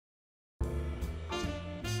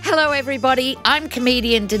Hello everybody, I'm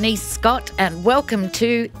comedian Denise Scott and welcome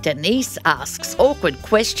to Denise Asks Awkward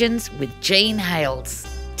Questions with Jean Hales.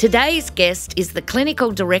 Today's guest is the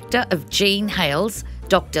Clinical Director of Jean Hales,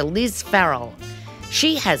 Dr. Liz Farrell.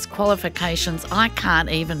 She has qualifications I can't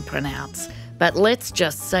even pronounce, but let's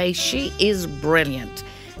just say she is brilliant.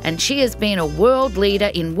 And she has been a world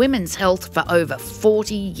leader in women's health for over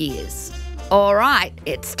 40 years. All right,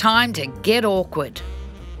 it's time to get awkward.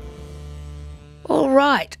 All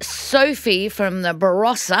right, Sophie from the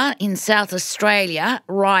Barossa in South Australia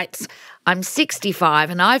writes, I'm 65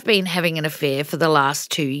 and I've been having an affair for the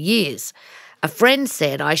last 2 years. A friend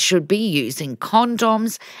said I should be using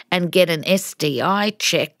condoms and get an STI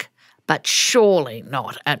check, but surely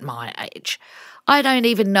not at my age. I don't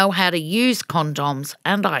even know how to use condoms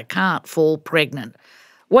and I can't fall pregnant.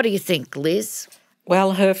 What do you think, Liz?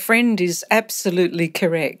 Well, her friend is absolutely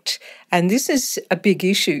correct. And this is a big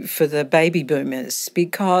issue for the baby boomers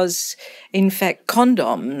because, in fact,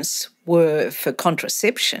 condoms were for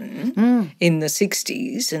contraception in the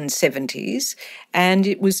 60s and 70s, and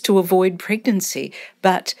it was to avoid pregnancy.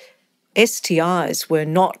 But STIs were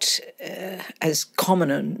not as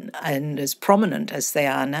common and as prominent as they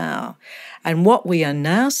are now. And what we are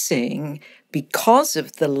now seeing, because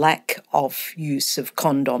of the lack of use of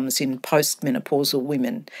condoms in postmenopausal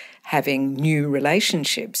women having new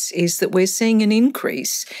relationships, is that we're seeing an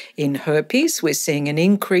increase in herpes, we're seeing an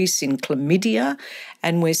increase in chlamydia,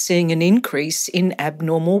 and we're seeing an increase in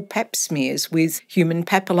abnormal pap smears with human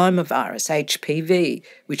papillomavirus, HPV,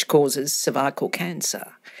 which causes cervical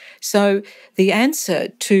cancer. So the answer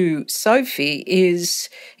to Sophie is,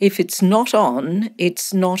 if it's not on,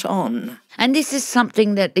 it's not on. And this is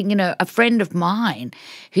something that, a friend of mine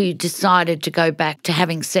who decided to go back to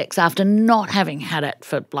having sex after not having had it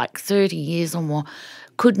for like 30 years or more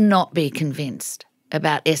could not be convinced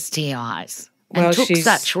about STIs and took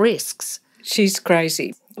such risks. She's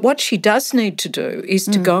crazy. What she does need to do is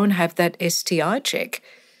to go and have that STI check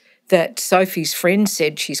that Sophie's friend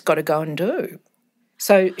said she's got to go and do.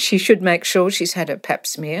 So she should make sure she's had a pap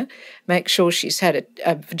smear, make sure she's had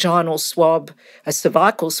a vaginal swab, a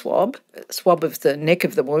cervical swab, a swab of the neck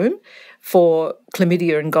of the womb for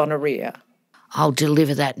chlamydia and gonorrhea. I'll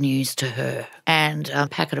deliver that news to her and a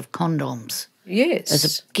packet of condoms. Yes.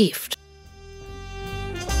 As a gift.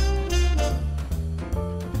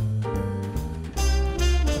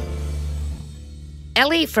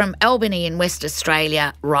 Ellie from Albany in West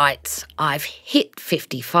Australia writes, I've hit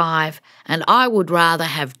 55 and I would rather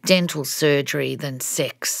have dental surgery than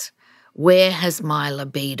sex. Where has my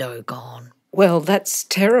libido gone? Well, that's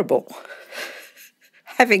terrible.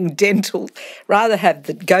 Having dental, rather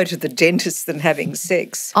go to the dentist than having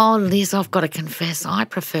sex. Oh, Liz, I've got to confess, I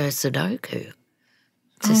prefer Sudoku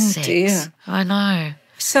to sex. Dear. I know.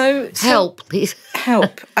 So help, Liz.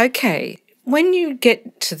 Help. Okay. When you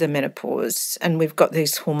get to the menopause and we've got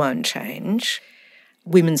this hormone change,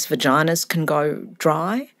 women's vaginas can go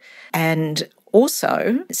dry and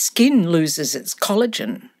also skin loses its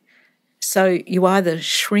collagen. So you either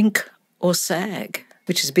shrink or sag,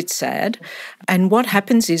 which is a bit sad. And what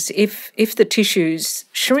happens is if the tissues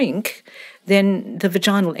shrink, then the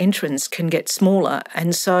vaginal entrance can get smaller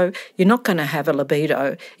and so you're not going to have a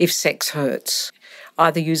libido if sex hurts.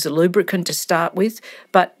 Either use a lubricant to start with,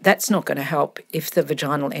 but that's not going to help if the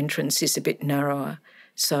vaginal entrance is a bit narrower.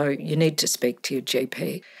 So you need to speak to your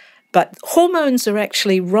GP. But hormones are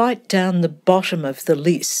actually right down the bottom of the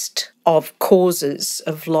list of causes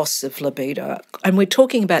of loss of libido. And we're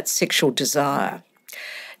talking about sexual desire.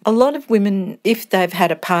 A lot of women, if they've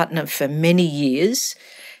had a partner for many years,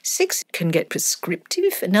 sex can get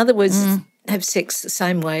prescriptive. In other words, have sex the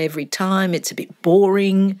same way every time. It's a bit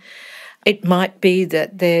boring. It might be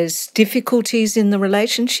that there's difficulties in the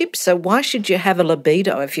relationship, so why should you have a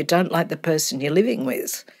libido if you don't like the person you're living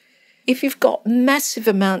with? If you've got massive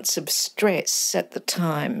amounts of stress at the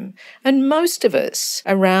time, and most of us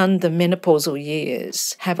around the menopausal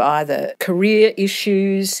years have either career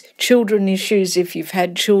issues, children issues if you've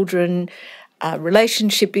had children,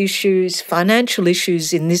 relationship issues, financial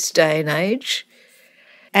issues in this day and age,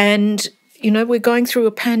 and, we're going through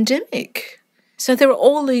a pandemic. So there are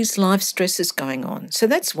all these life stresses going on. So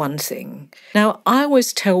that's one thing. Now, I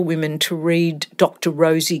always tell women to read Dr.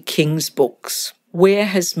 Rosie King's books, Where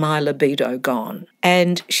Has My Libido Gone?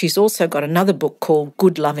 And she's also got another book called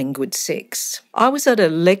Good Loving, Good Sex. I was at a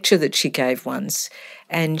lecture that she gave once,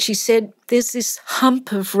 and she said, there's this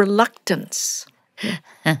hump of reluctance.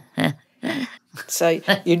 So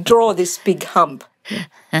you draw this big hump.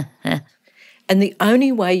 And the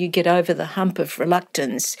only way you get over the hump of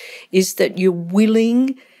reluctance is that you're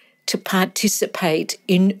willing to participate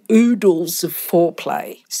in oodles of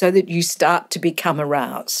foreplay so that you start to become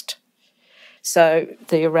aroused. So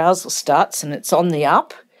the arousal starts and it's on the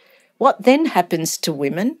up. What then happens to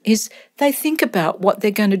women is they think about what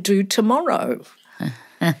they're going to do tomorrow.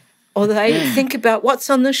 Or they think about what's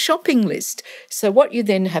on the shopping list. So what you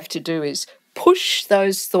then have to do is push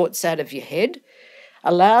those thoughts out of your head,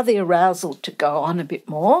 allow the arousal to go on a bit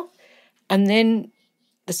more, and then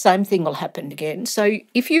the same thing will happen again. So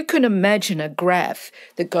if you can imagine a graph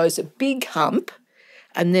that goes a big hump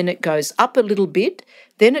and then it goes up a little bit,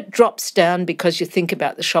 then it drops down because you think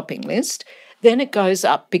about the shopping list, then it goes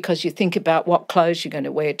up because you think about what clothes you're going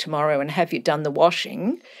to wear tomorrow and have you done the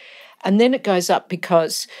washing, and then it goes up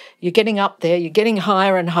because you're getting up there, you're getting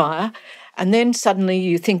higher and higher, and then suddenly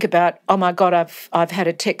you think about, oh my God, I've had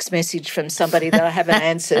a text message from somebody that I haven't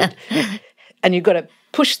answered, and you've got to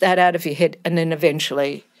push that out of your head, and then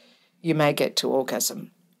eventually you may get to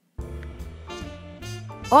orgasm.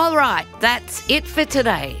 All right, that's it for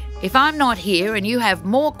today. If I'm not here and you have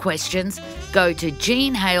more questions, go to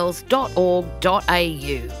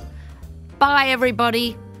jeanhales.org.au. Bye,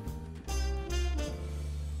 everybody.